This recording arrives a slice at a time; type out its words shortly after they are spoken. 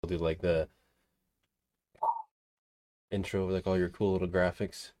do like the intro, like all your cool little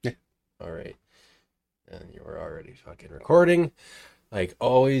graphics. Yeah. All right. And you're already fucking recording, like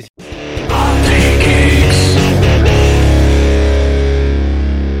always.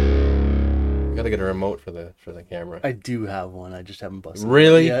 Gotta get a remote for the camera. I do have one. I just haven't busted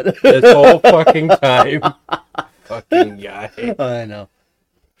Really? it yet. This whole fucking time. Fucking guy. I know.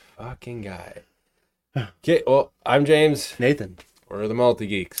 Fucking guy. Okay, well, I'm James. Nathan. We're the Multi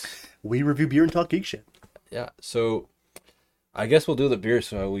Geeks. We review beer and talk geek shit. Yeah, so I guess we'll do the beer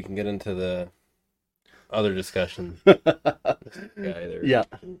so we can get into the other discussion. Guy there. Yeah.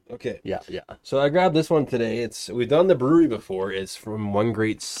 Okay. Yeah. So I grabbed this one today. We've done the brewery before. It's from One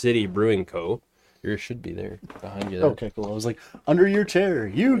Great City Brewing Co. Yours should be there behind you there. Okay, cool. I was like, under your chair,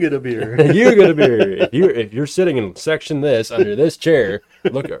 you get a beer. You get a beer. If you're sitting in section this under this chair,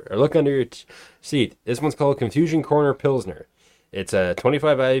 look under your seat. This one's called Confusion Corner Pilsner. It's a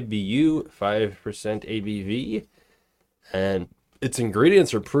 25 IBU, 5% ABV, and its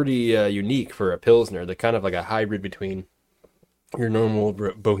ingredients are pretty unique for a Pilsner. They're kind of like a hybrid between your normal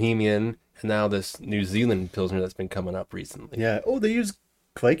Bohemian and now this New Zealand Pilsner that's been coming up recently. Yeah. Oh, they use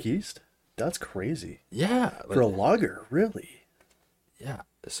Quake yeast? That's crazy. Yeah. For a lager, really? Yeah.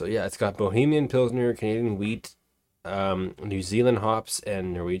 So, yeah, it's got Bohemian Pilsner, Canadian wheat, New Zealand hops,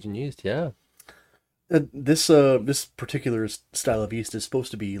 and Norwegian yeast. Yeah. This particular style of yeast is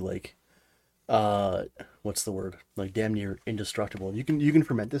supposed to be like, what's the word? Like damn near indestructible. You can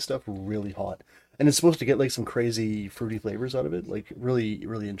ferment this stuff really hot, and it's supposed to get like some crazy fruity flavors out of it. Like really,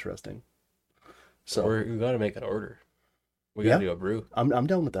 really interesting. So we got to make an order. We got to do a brew. I'm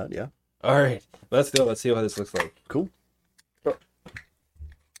down with that. Yeah. All right, let's go. Let's see what this looks like. Cool.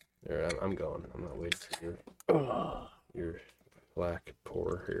 There, I'm going. I'm not waiting for your black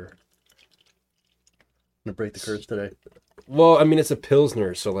pour here. I'm gonna break the curse today. Well, I mean, it's a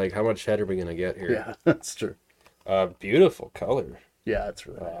Pilsner, so like, how much head are we gonna get here? Yeah, that's true. Beautiful color. Yeah, it's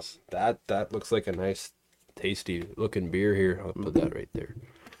really nice. That looks like a nice, tasty looking beer here. I'll put that right there.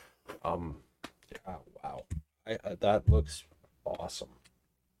 Yeah, wow. That looks awesome.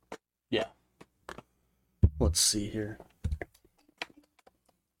 Yeah. Let's see here.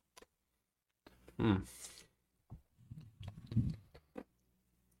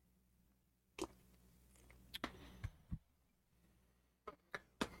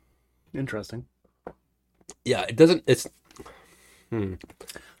 Interesting. Yeah, it doesn't. It's.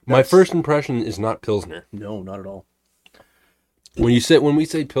 My first impression is not Pilsner. No, not at all. When we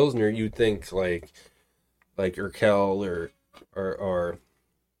say Pilsner, you'd think like Urkel or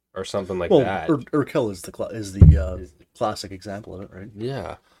something like that. Urkel is the classic example of it, right?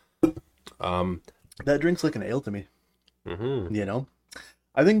 Yeah. That drink's like an ale to me. Mm-hmm. You know,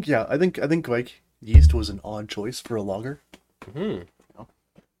 I think like yeast was an odd choice for a lager. Mm-hmm.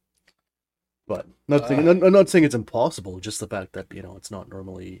 But I'm not saying it's impossible. Just the fact that it's not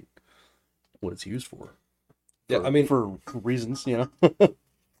normally what it's used for. Yeah, I mean, for reasons, You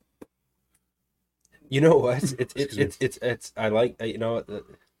know what? It's I like they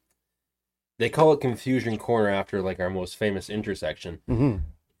call it Confusion Corner after like our most famous intersection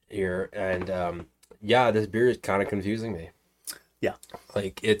here, and yeah, this beer is kind of confusing me. Yeah,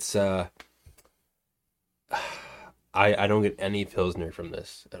 like it's I don't get any Pilsner from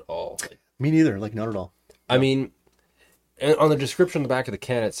this at all. Like, me neither. Like not at all. I mean, and on the description on the back of the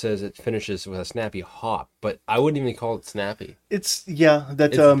can, it says it finishes with a snappy hop, but I wouldn't even call it snappy. It's there.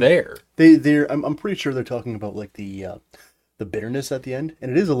 I'm pretty sure they're talking about like the bitterness at the end,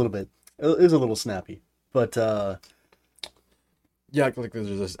 and it is a little snappy, but yeah, like there's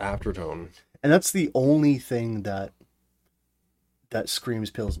this aftertone, and that's the only thing that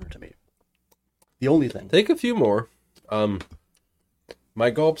screams Pilsner to me. The only thing. Take a few more. My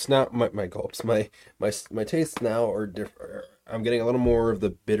gulps now. My gulps. My tastes now are different. I'm getting a little more of the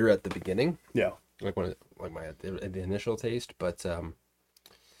bitter at the beginning. Yeah. Like the initial taste, but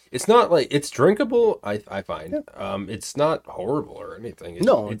it's not like it's drinkable. I find it's not horrible or anything. It's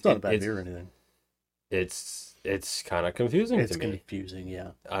not a bad beer or anything. It's kind of confusing to me. It's confusing,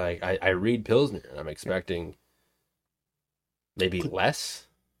 yeah. I read Pilsner and I'm expecting maybe less,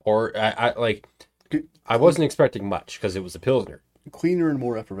 or I wasn't expecting much because it was a Pilsner. Cleaner and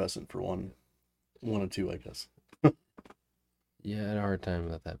more effervescent for one and two, I guess. You had a hard time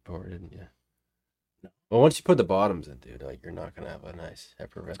with that pour, didn't you? No. Well, once you put the bottoms in, dude, like you're not gonna have a nice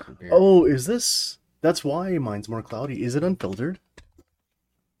effervescent beer. Oh, that's why mine's more cloudy. Is it unfiltered?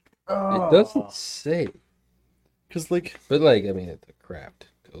 It doesn't say. But I mean, it's a craft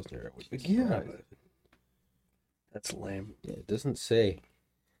Pilsner. Yeah. That's lame. Yeah, it doesn't say.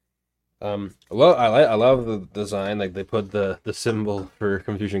 Well, I love the design. Like they put the symbol for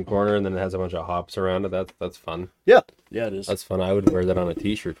Confusion Corner, and then it has a bunch of hops around it. That's fun. Yeah, yeah, it is. That's fun. I would wear that on a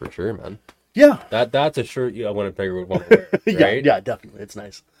T-shirt for sure, man. Yeah, That's a shirt a Winnipegger would want to wear, yeah, right? yeah, definitely. It's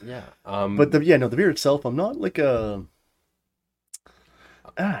nice. Yeah. But the beer itself, I'm not like a.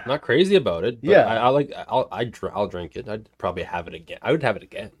 Not crazy about it. But Yeah. I like. I'll drink it. I'd probably have it again. I would have it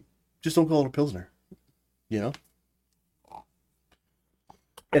again. Just don't call it a Pilsner. You know?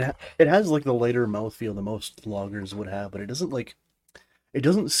 It has like the lighter mouthfeel that most lagers would have, but it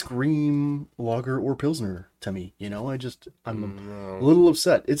doesn't scream lager or Pilsner to me, you know? I'm a little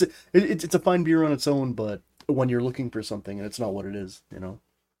upset. It's a fine beer on its own, but when you're looking for something and it's not what it is, you know?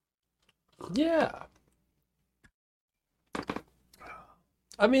 Yeah.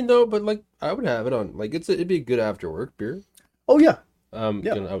 I mean, though, but like I would have it on. Like it'd be a good after work beer. Oh yeah. Yeah.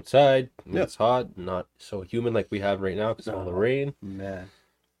 Yeah. Outside, when Yeah. it's hot, not so humid like we have right now because of all the rain. Man.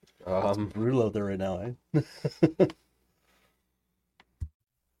 It's brutal out there right now, eh?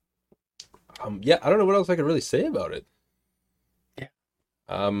 Yeah, I don't know what else I could really say about it. Yeah.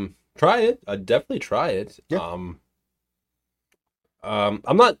 Try it. I'd definitely try it. Yeah.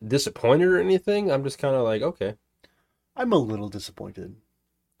 I'm not disappointed or anything. I'm just kind of like, okay. I'm a little disappointed.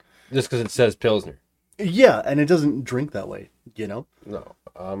 Just because it says Pilsner. Yeah, and it doesn't drink that way, you know? No.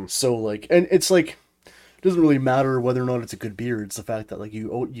 So like, and it's like, it doesn't really matter whether or not it's a good beer. It's the fact that like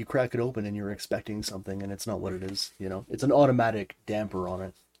you crack it open and you're expecting something and it's not what it is, you know? It's an automatic damper on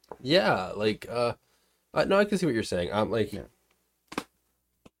it. Yeah, like, no, I can see what you're saying. I'm like,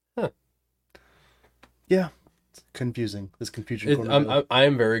 Yeah. It's confusing. This confusion corner. I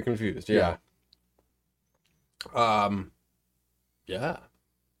am very confused. Yeah. Yeah. That's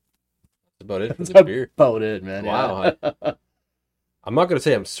about it for That's this beer. about it, man. Wow. Yeah. I'm not going to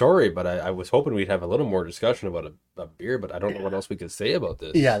say I'm sorry, but I was hoping we'd have a little more discussion about a beer, but I don't know what else we could say about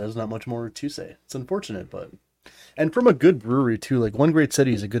this. Yeah, there's not much more to say. It's unfortunate, but... And from a good brewery, too. Like, One Great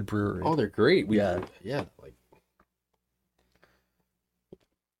City is a good brewery. Oh, they're great. Yeah. Like,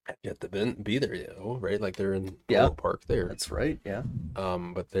 you have to be there, you know, right? Like, they're in Yeah. Polo Park there. That's right, yeah.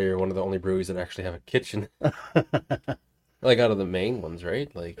 But they're one of the only breweries that actually have a kitchen. Like, out of the main ones,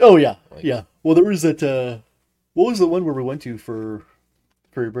 right? Like, Oh, yeah, like, yeah. Well, there was that... what was the one where we went to for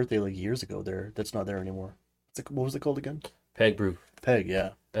your birthday, like, years ago there? That's not there anymore. What was it called again? Peg Brew. Peg,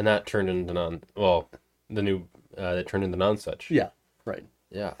 yeah. And that turned into the new, that turned into non-such. Yeah, right.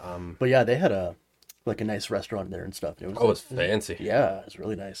 Yeah. But yeah, they had a nice restaurant there and stuff. It's fancy. Yeah, it's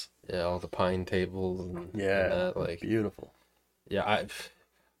really nice. Yeah, all the pine tables and Yeah, and that, like, beautiful. yeah,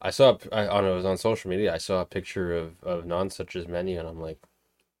 I saw, I don't know, it was on social media. I saw a picture of non-such's menu, and I'm like,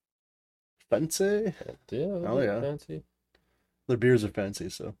 Fancy? yeah, Oh, yeah. fancy. Their beers are fancy,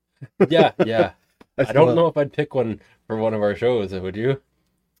 so. Yeah, yeah. I feel don't that. know if I'd pick one for one of our shows. Would you?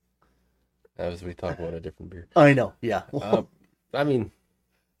 As we talk about a different beer. I know, yeah. I mean,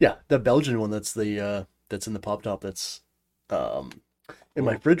 Yeah, the Belgian one that's that's in the pop top that's in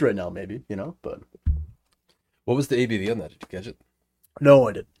my fridge right now, maybe, you know, but what was the ABV on that? Did you catch it? no,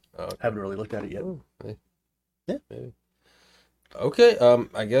 I didn't. Oh, okay. Haven't really looked at it yet. Oh, hey. Yeah. Maybe. Okay.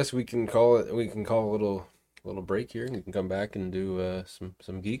 I guess we can call it. We can call a little break here, and we can come back and do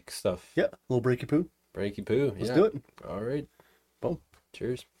some geek stuff. Yeah, a little breaky poo. Breaky poo. Let's do it. All right. Boom.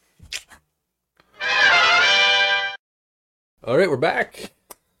 Cheers. All right, we're back.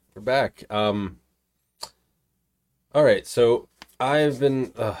 We're back. All right, so I've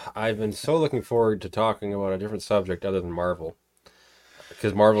been so looking forward to talking about a different subject other than Marvel,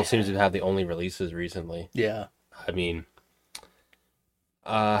 because Marvel seems to have the only releases recently. Yeah. I mean,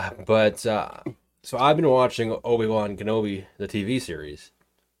 so I've been watching Obi-Wan Kenobi, the TV series,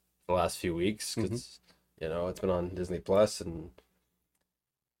 the last few weeks because it's been on Disney Plus, and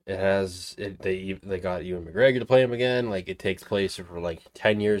they got Ewan McGregor to play him again. Like, it takes place for like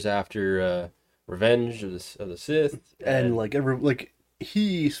 10 years after Revenge of the Sith, And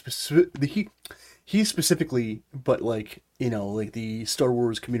he specifically, but like, you know, like the Star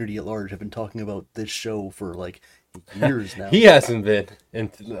Wars community at large have been talking about this show for like years now. he hasn't been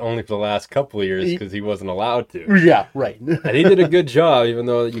only for the last couple of years because he wasn't allowed to. Yeah, right. And he did a good job, even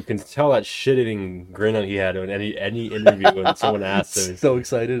though you can tell that shit-eating grin he had in any interview when someone asked him. So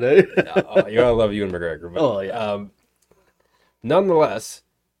excited, eh? You gotta love Ewan McGregor. But, Oh, yeah. Nonetheless,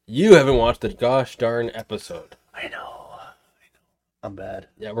 you haven't watched the gosh darn episode. I know. I'm bad.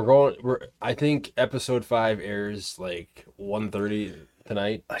 Yeah, I think episode 5 airs like 1:30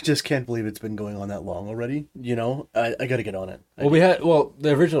 tonight. I just can't believe it's been going on that long already. You know, I got to get on it.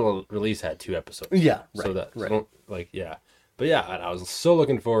 The original release had 2 episodes. Yeah, So right. But yeah, and I was so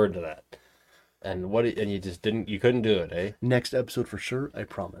looking forward to that. And you just couldn't do it, eh? Next episode for sure, I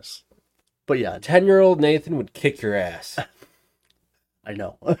promise. But yeah, 10-year-old Nathan would kick your ass. I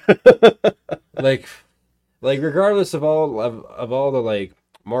know. like regardless of all the like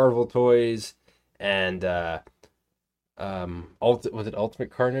Marvel toys and was it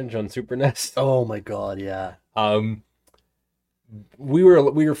Ultimate Carnage on Super NES? Oh my god, yeah. We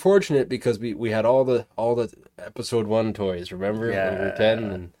were fortunate because we had all the episode 1 toys, remember? Yeah. When we were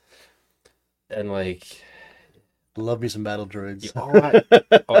 10 and like Love me some battle droids.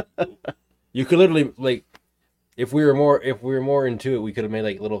 you could literally like if we were more into it, we could have made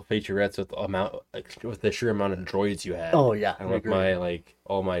like little featurettes with the sheer amount of droids you had. Oh yeah. And with my like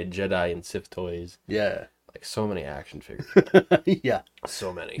all my Jedi and Sith toys. Yeah. Like so many action figures. Yeah.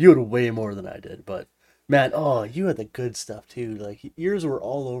 So many. You had way more than I did, but man, you had the good stuff too. Like yours were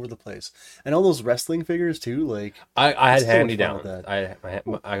all over the place, and all those wrestling figures too. Like I had so handy down. I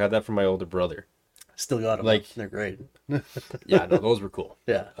got that from my older brother. Still got them. Like they're great. Yeah, no, those were cool.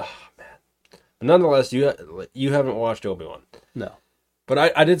 Yeah. Oh man. Nonetheless, you haven't watched Obi-Wan. No.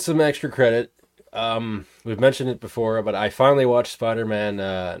 But I did some extra credit. We've mentioned it before, but I finally watched Spider-Man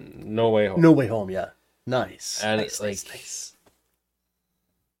No Way Home. No Way Home, yeah. Nice. And nice, it's like nice.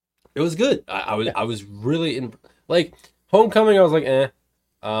 It was good. I was really like Homecoming. I was like, eh.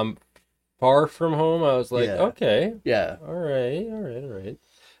 Far From Home. I was like, okay, yeah, all right.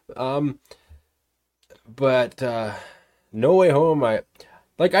 But No Way Home.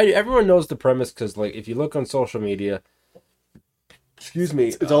 Everyone knows the premise because like if you look on social media, excuse me,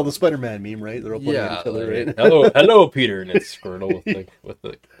 it's all the Spider-Man meme, right? They're all pointing at each other, right? hello, Peter, and it's Squirtle with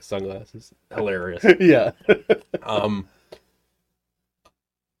the sunglasses. Hilarious. Yeah.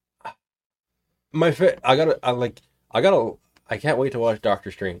 I can't wait to watch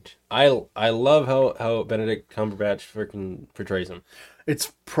Doctor Strange. I love how Benedict Cumberbatch freaking portrays him.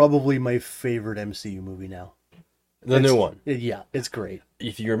 It's probably my favorite MCU movie now. The new one. Yeah, it's great.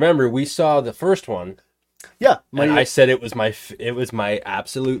 If you remember, we saw the first one. Yeah, I said it was my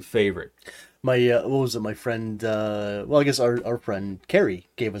absolute favorite. My what was it? My friend, I guess our friend Carrie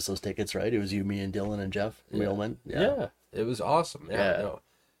gave us those tickets, right? It was you, me, and Dylan and Jeff. We all went. Yeah, it was awesome. Yeah, no.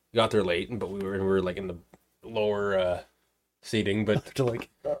 Got there late, but we were like in the lower seating. But to like,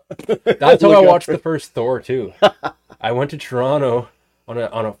 that's how I watched the first Thor too. I went to Toronto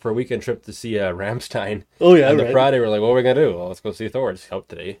for a weekend trip to see Rammstein. Oh yeah, and the Friday we're like, what are we gonna do? Well, let's go see Thor. It's out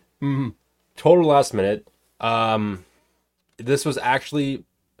today. Mm-hmm. Total last minute. This was actually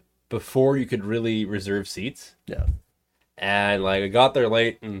before you could really reserve seats. Yeah. And like I got there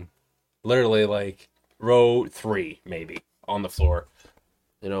late and literally like row 3 maybe on the floor.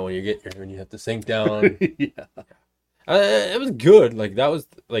 You know, when you have to sink down. Yeah. It was good. Like that was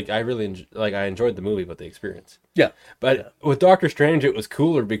like I really I enjoyed the movie, but the experience. Yeah. But with Doctor Strange, it was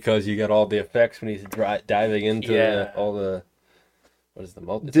cooler because you got all the effects when he's diving into all the what is the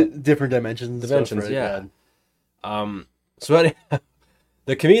different dimensions. Dimensions, stuff, right? Yeah. So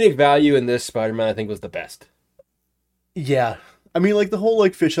the comedic value in this Spider-Man, I think, was the best. Yeah, I mean, like the whole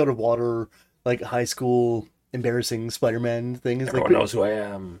like fish out of water, like high school embarrassing Spider-Man thing is Everyone knows who I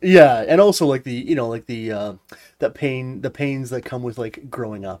am. Yeah, and also like the that pains that come with like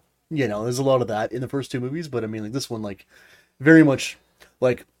growing up. You know, there's a lot of that in the first 2 movies, but I mean, like this one, like very much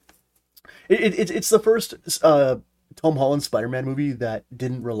like it's the first Tom Holland Spider-Man movie that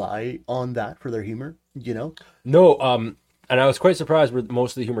didn't rely on that for their humor. You know? No, and I was quite surprised where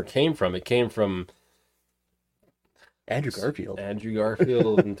most of the humor came from. It came from Andrew Garfield and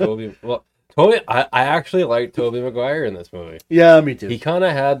Tobey. Well, I actually liked Tobey Maguire in this movie. Yeah, me too. He kind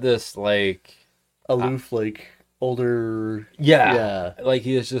of had this like aloof, like older. Yeah, like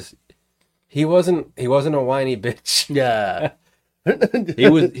he wasn't a whiny bitch. Yeah,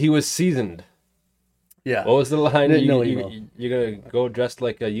 he was seasoned. Yeah. What was the line? You gonna go dressed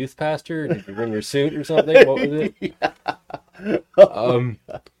like a youth pastor? Did you bring your suit or something? What was it? Yeah.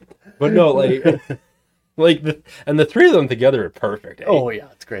 But no, and the 3 of them together are perfect. Eh? Oh yeah,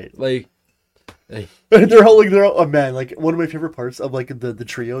 it's great. Like, they're all oh man, like one of my favorite parts of like the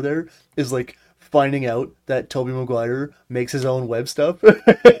trio there is like finding out that Tobey Maguire makes his own web stuff,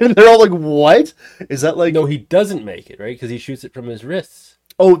 and they're all like, "What is that?" Like, no, he doesn't make it, right? Because he shoots it from his wrists.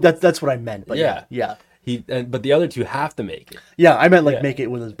 Oh, that's what I meant. But yeah. But the other 2 have to make it. Yeah, I meant like make it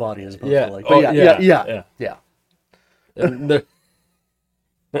with his body as opposed to like. But yeah. And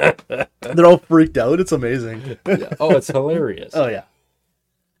they're all freaked out. It's amazing. Yeah. Oh, it's hilarious. Oh yeah.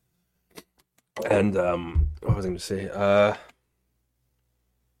 And what was I going to say?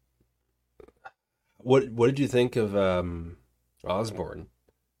 What did you think of Osborn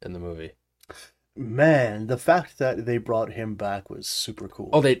in the movie? Man, the fact that they brought him back was super cool.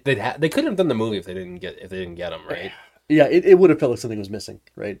 Oh, they couldn't have done the movie if they didn't get him, right? Yeah, it would have felt like something was missing,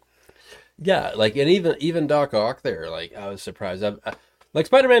 right? Yeah, like, and even Doc Ock there, like, I was surprised. Like,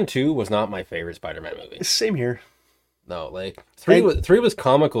 Spider-Man 2 was not my favorite Spider-Man movie. Same here. No, like, three was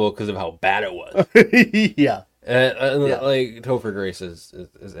comical because of how bad it was. Yeah. And Yeah. like, Topher Grace is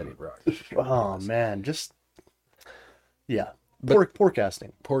Eddie Brock. Oh man, just yeah. But- Poor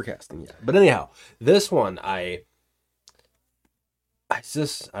casting. Poor casting, yeah. But anyhow, this one, I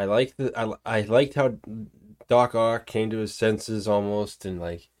liked how Doc Ock came to his senses almost, and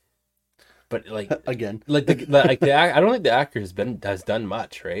like, but like Again. like I don't think the actor has done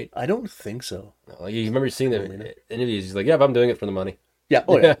much, right? I don't think so. Like, you remember seeing Really the not. interviews? He's like, "Yeah, but I'm doing it for the money." Yeah.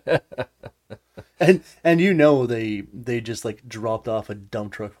 Oh yeah. And you know they just like dropped off a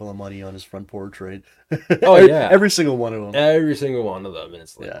dump truck full of money on his front porch, right? Oh yeah, Every single one of them. every single one of them, and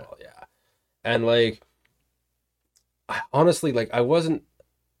it's like, Yeah. oh yeah, and like, honestly, like, I wasn't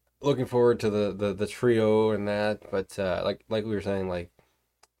looking forward to the trio and that, but like we were saying, like,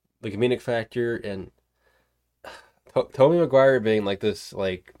 the comedic factor and Tobey Maguire being like this,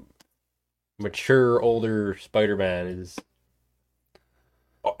 like, mature older Spider-Man is,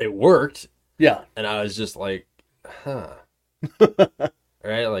 it worked, Yeah. and I was just like, huh.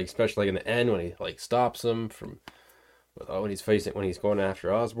 Right, like, especially like in the end when he like stops him from when he's going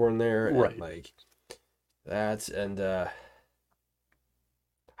after Osborn there, and Right. like that's, and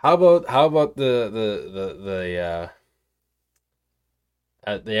how about the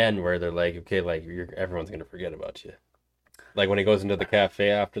at the end where they're like, okay, like, everyone's gonna forget about you, like when he goes into the cafe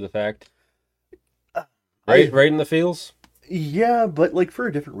after the fact, right in the feels, Yeah, but like for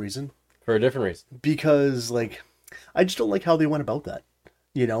a different reason. for a different reason. Because like I just don't like how they went about that.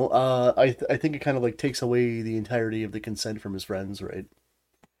 You know, I think it kind of like takes away the entirety of the consent from his friends, right?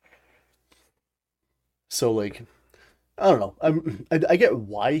 So like, I don't know. I get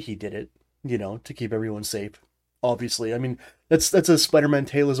why he did it, you know, to keep everyone safe. Obviously, I mean that's a Spider-Man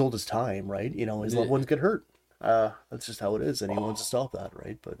tale as old as time, right? You know, his loved ones get hurt. That's just how it is, and he wants to stop that,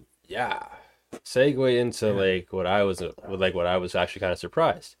 right? But Yeah, segue into like what I was actually kind of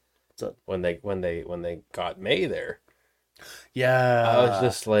surprised so when they got May there. yeah, I was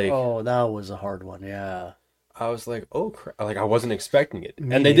just like, oh, that was a hard one. Yeah, I was like, oh crap! Like, I wasn't expecting it,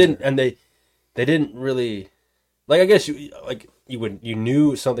 Me and they neither. didn't, and they didn't really, like, I guess you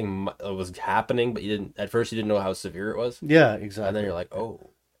knew something was happening, but you didn't know how severe it was, yeah, and exactly. then you're like,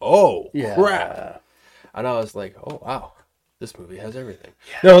 oh Yeah. crap, and I was like, oh wow, this movie has everything.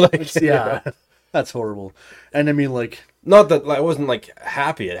 No, like, Yeah, that's horrible. And I mean, like, not that, like, I wasn't like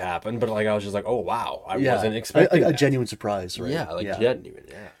happy it happened, but like I was just like, oh wow, I yeah, wasn't expecting a that. genuine surprise, right? Yeah, like, genuine,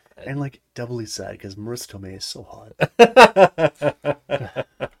 yeah. And like doubly sad because Marissa Tomei is so hot.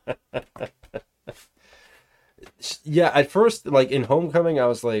 Yeah, at first, like, in Homecoming, I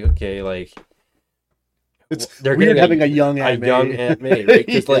was like, okay, like, It's they're weird getting having a young Aunt May. Aunt May, right?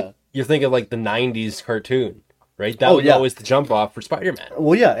 Because Yeah. like, you're thinking like the '90s cartoon, right? That Oh, was yeah. always the jump off for Spider-Man.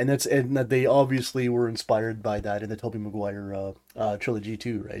 Well, yeah, and that they obviously were inspired by that in the Tobey Maguire trilogy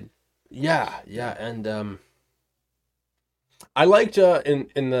too, right? Yeah, and I liked in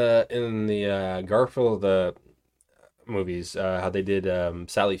the Garfield movies how they did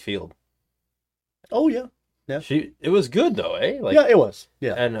Sally Field. Oh yeah, It was good though, eh? Like, yeah, it was.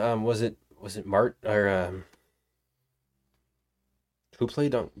 Yeah, and was it Mart or who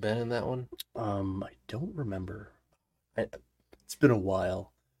played Uncle Ben in that one? I don't remember. I- It's been a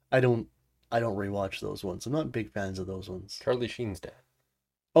while. I don't rewatch those ones. I'm not big fans of those ones. Charlie Sheen's dad.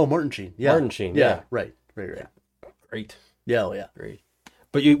 Oh, Martin Sheen. Yeah, Martin Sheen, yeah. right. Great. Yeah, oh yeah. Great.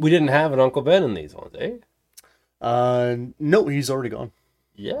 But we didn't have an Uncle Ben in these ones, eh? No, he's already gone.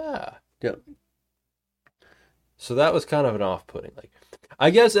 Yeah. Yeah. So that was kind of an off-putting. Like, I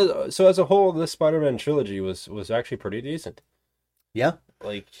guess so as a whole, this Spider-Man trilogy was actually pretty decent. Yeah,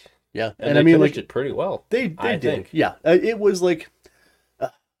 Like, yeah, and I they mean, finished like it pretty well. they I did. think. Yeah, it was like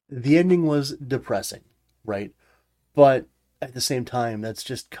the ending was depressing, right? But at the same time, that's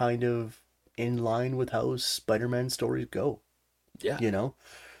just kind of in line with how Spider-Man stories go. Yeah. You know,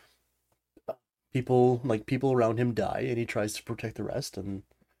 people around him die, and he tries to protect the rest, and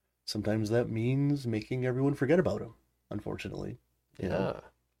sometimes that means making everyone forget about him. Unfortunately, you know?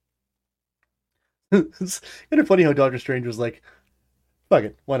 It's kind of funny how Doctor Strange was like, "Fuck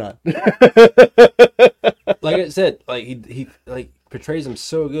it, why not?" Like I said, like he like portrays him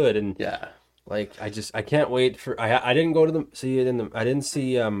so good, and Yeah. like I can't wait for I didn't go to see it in the I didn't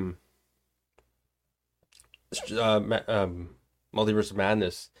see Multiverse of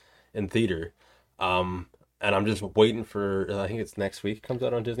Madness in theater, and I'm just waiting for I think it's next week, it comes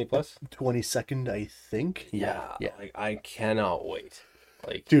out on Disney Plus. 22nd, I think. Yeah, Yeah. like, I cannot wait.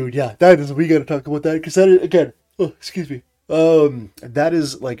 Like, Dude, yeah, that is, we gotta talk about that, because that is, again, oh, excuse me, That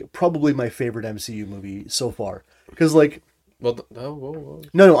is like probably my favorite MCU movie so far. Because like, Well, whoa.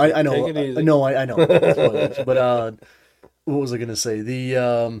 no, I know, Take it easy. no, I know. Spoilers. But what was I gonna say?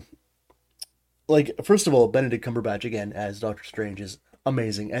 Like first of all, Benedict Cumberbatch again as Doctor Strange is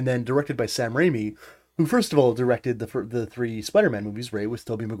amazing, and then directed by Sam Raimi, who first of all directed the three Spider-Man movies, right, with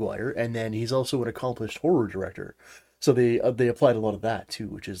Tobey Maguire, and then he's also an accomplished horror director. So they applied a lot of that too,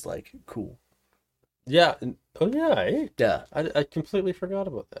 which is like cool. Yeah. Oh yeah. Eh? Yeah. I completely forgot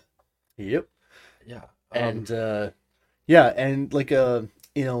about that. Yep. Yeah. And yeah, and like you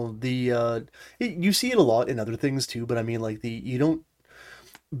know you see it a lot in other things too, but I mean like you don't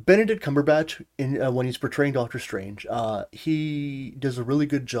Benedict Cumberbatch in when he's portraying Doctor Strange, he does a really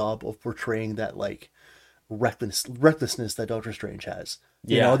good job of portraying that like recklessness that Doctor Strange has.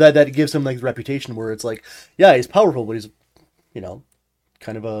 You Yeah. know, that gives him like the reputation where it's like, yeah, he's powerful, but he's, you know,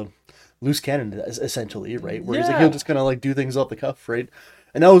 kind of a loose cannon essentially, right? Where he's like, Yeah. he'll just kind of like do things off the cuff, right?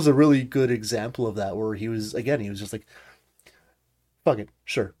 And that was a really good example of that, where he was just like, fuck it,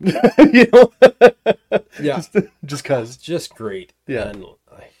 sure, you know, Yeah. just cause, It's just great. Yeah.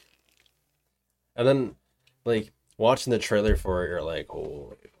 And then, like, watching the trailer for it, you're like, oh,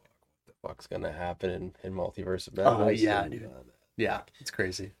 what the fuck's gonna happen in Multiverse of Madness? yeah, And, dude. Yeah, it's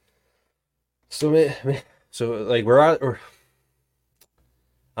crazy. So, like,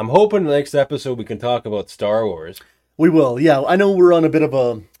 I'm hoping the next episode we can talk about Star Wars. We will, yeah. I know we're on a bit of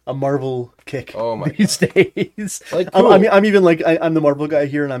a Marvel kick Oh my these days. Like, cool. I'm even like I'm the Marvel guy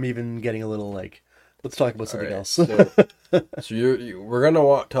here, and I'm even getting a little like, let's talk about something Alright, else. so we're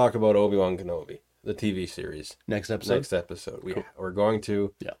gonna talk about Obi-Wan Kenobi, the TV series. Next episode. Next episode, Cool. we're going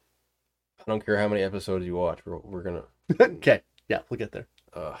to. Yeah. I don't care how many episodes you watch. We're gonna. Okay, yeah, we'll get there.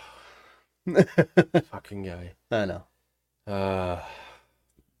 Fucking guy. I know.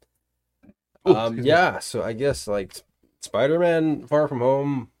 Excuse me. Yeah. So I guess like Spider-Man: Far From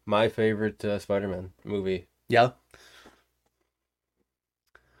Home, my favorite Spider-Man movie. Yeah.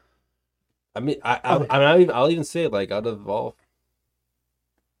 I mean, I'll even say it, like, out of all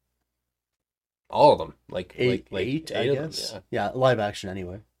of them, like Eight, like I of guess. them, Yeah, live action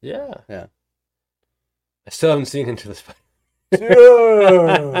anyway. yeah. Yeah. I still haven't seen Into the Spider.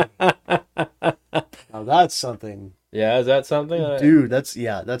 Now that's something, Yeah, is that something? dude. That's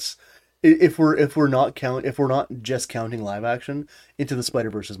if we're not just counting live action, Into the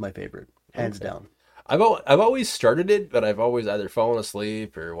Spider-Verse is my favorite, hands Okay. down. I've always started it, but I've always either fallen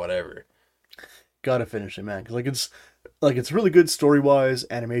asleep or whatever. Gotta finish it, man. 'Cause it's really good story wise,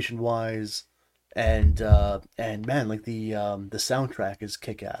 animation wise, and man, like the soundtrack is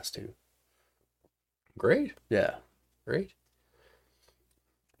kick ass too. Great, Yeah. great.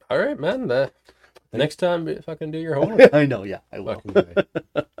 All right, man. Next time, if I can do your homework, I know. Yeah, I will. fucking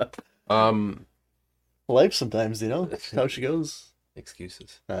guy. Life sometimes, you know, that's how she goes.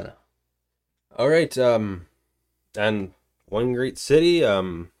 Excuses. I know. All right. And One Great City.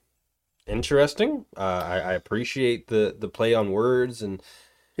 Interesting. I appreciate the play on words and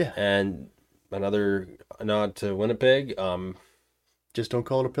Yeah. and another nod to Winnipeg. Just don't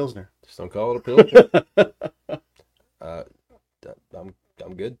call it a Pilsner. Just don't call it a pill.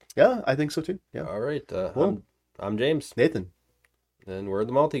 I'm good. Yeah, I think so too. Yeah. All right. Cool. I'm James, Nathan. and we're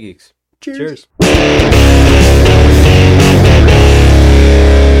the Multi Geeks. Cheers.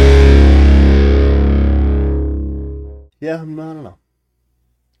 Yeah, I don't know.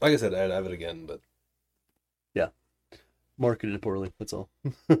 Like I said, I'd have it again, but Marketed it poorly. That's all.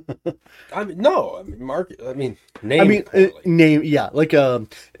 I mean, no. I mean, name. I mean, poorly. name. Yeah, like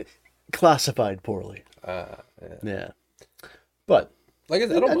classified poorly. Yeah. Yeah, but Like I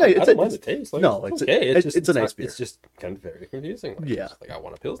said, I don't No, mind, it's I don't a- mind the taste. Like, no, it's it's a- okay. it's a nice beer. It's just kind of very confusing. Like, Yeah. it's like I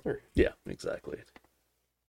want a Pilsner. yeah, exactly.